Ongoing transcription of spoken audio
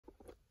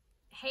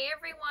Hey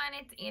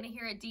everyone, it's Anna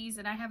here at Dee's,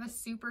 and I have a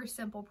super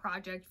simple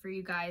project for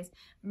you guys.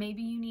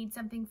 Maybe you need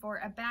something for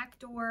a back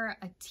door,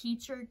 a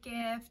teacher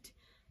gift,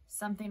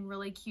 something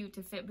really cute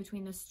to fit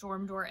between the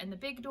storm door and the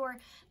big door.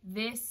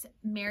 This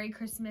Merry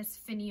Christmas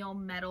finial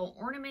metal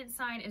ornament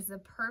sign is the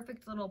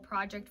perfect little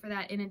project for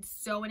that, and it's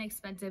so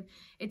inexpensive.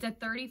 It's a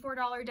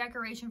 $34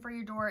 decoration for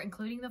your door,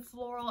 including the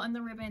floral and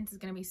the ribbons.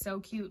 It's gonna be so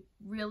cute,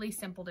 really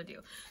simple to do.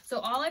 So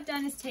all I've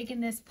done is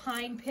taken this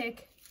pine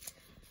pick,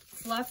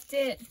 fluffed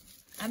it.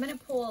 I'm going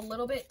to pull a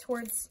little bit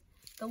towards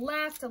the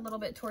left, a little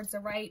bit towards the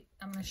right.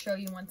 I'm going to show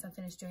you once I'm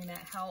finished doing that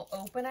how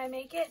open I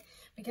make it,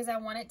 because I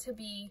want it to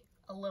be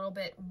a little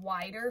bit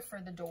wider for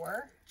the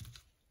door.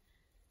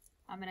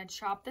 I'm going to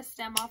chop the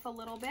stem off a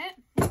little bit,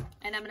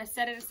 and I'm going to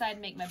set it aside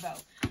and make my bow.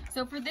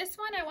 So for this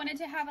one, I wanted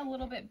to have a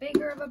little bit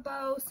bigger of a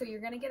bow, so you're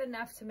going to get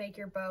enough to make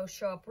your bow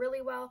show up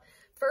really well.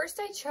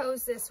 First, I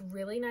chose this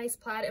really nice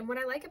plaid, and what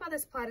I like about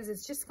this plaid is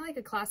it's just kind of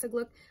like a classic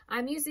look.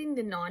 I'm using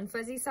the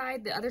non-fuzzy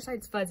side. The other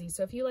side's fuzzy,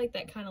 so if you like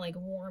that kind of like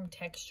warm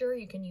texture,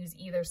 you can use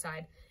either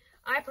side.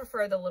 I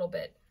prefer the little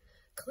bit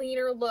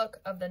cleaner look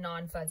of the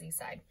non-fuzzy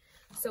side.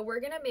 So we're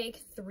going to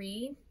make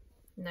 3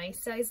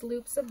 nice size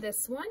loops of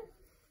this one.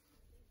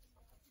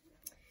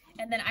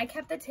 And then I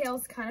kept the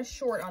tails kind of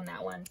short on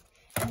that one.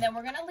 And then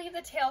we're going to leave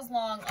the tails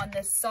long on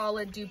this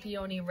solid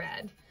Dupioni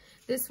red.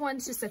 This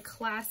one's just a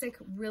classic,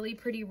 really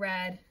pretty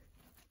red.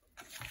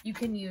 You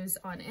can use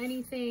on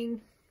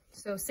anything.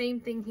 So same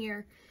thing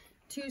here,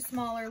 2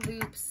 smaller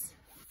loops,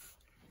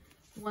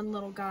 1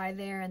 little guy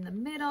there in the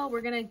middle.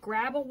 We're going to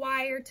grab a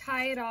wire,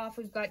 tie it off.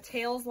 We've got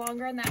tails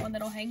longer on that one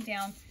that'll hang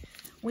down.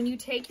 When you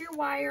take your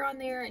wire on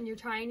there and you're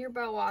tying your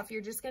bow off,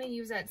 you're just going to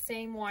use that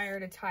same wire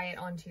to tie it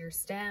onto your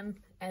stem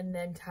and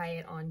then tie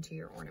it onto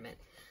your ornament.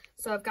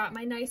 So I've got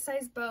my nice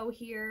size bow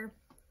here.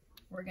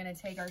 We're going to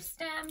take our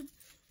stem,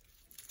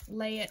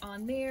 lay it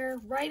on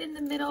there, right in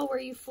the middle where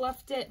you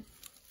fluffed it,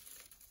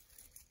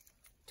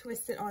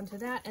 twist it onto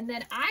that. And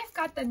then I've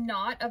got the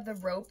knot of the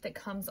rope that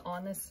comes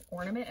on this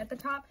ornament at the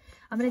top.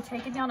 I'm going to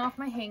take it down off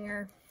my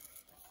hanger,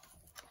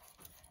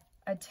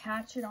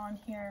 attach it on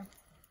here.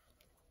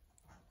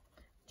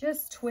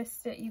 Just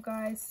twist it, you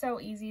guys. So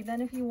easy.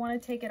 Then if you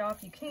want to take it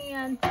off, you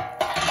can.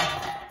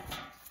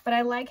 But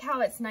I like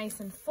how it's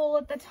nice and full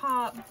at the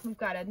top. We've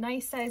got a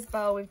nice size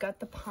bow. We've got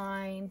the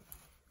pine.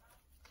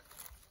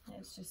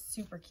 It's just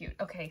super cute.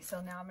 Okay, so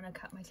now I'm going to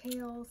cut my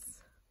tails.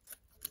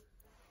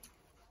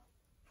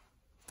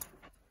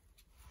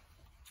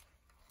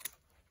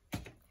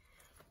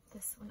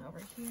 This one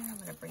over here, I'm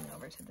going to bring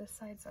over to this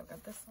side. So I've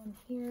got this one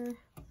here.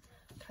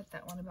 Cut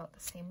that one about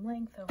the same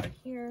length over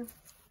here.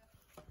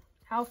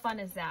 How fun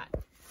is that?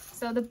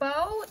 So the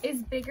bow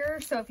is bigger,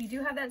 so if you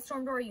do have that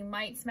storm door, you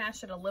might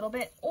smash it a little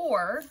bit,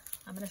 or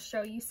I'm going to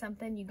show you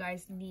something you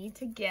guys need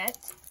to get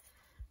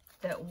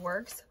that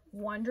works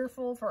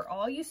wonderful for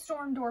all you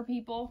storm door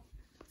people.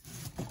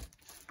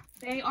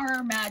 They are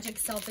our magic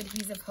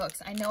self-adhesive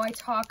hooks. I know I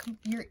talk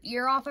your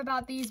ear off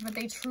about these, but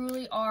they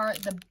truly are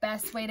the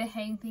best way to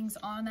hang things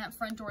on that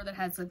front door that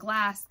has the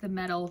glass, the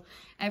metal,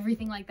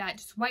 everything like that.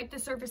 Just wipe the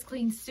surface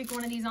clean, stick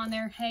one of these on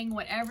there, hang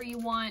whatever you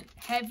want,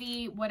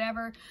 heavy,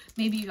 whatever.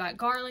 Maybe you got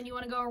garland you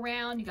want to go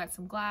around, you got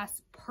some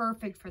glass,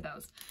 perfect for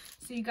those.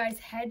 So you guys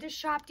head to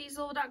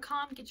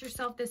shopdeezlittle.com, get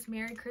yourself this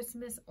Merry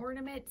Christmas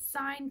ornament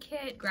sign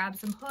kit, grab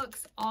some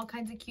hooks, all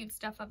kinds of cute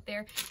stuff up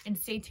there, and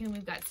stay tuned.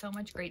 We've got so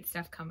much great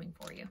stuff coming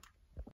for you.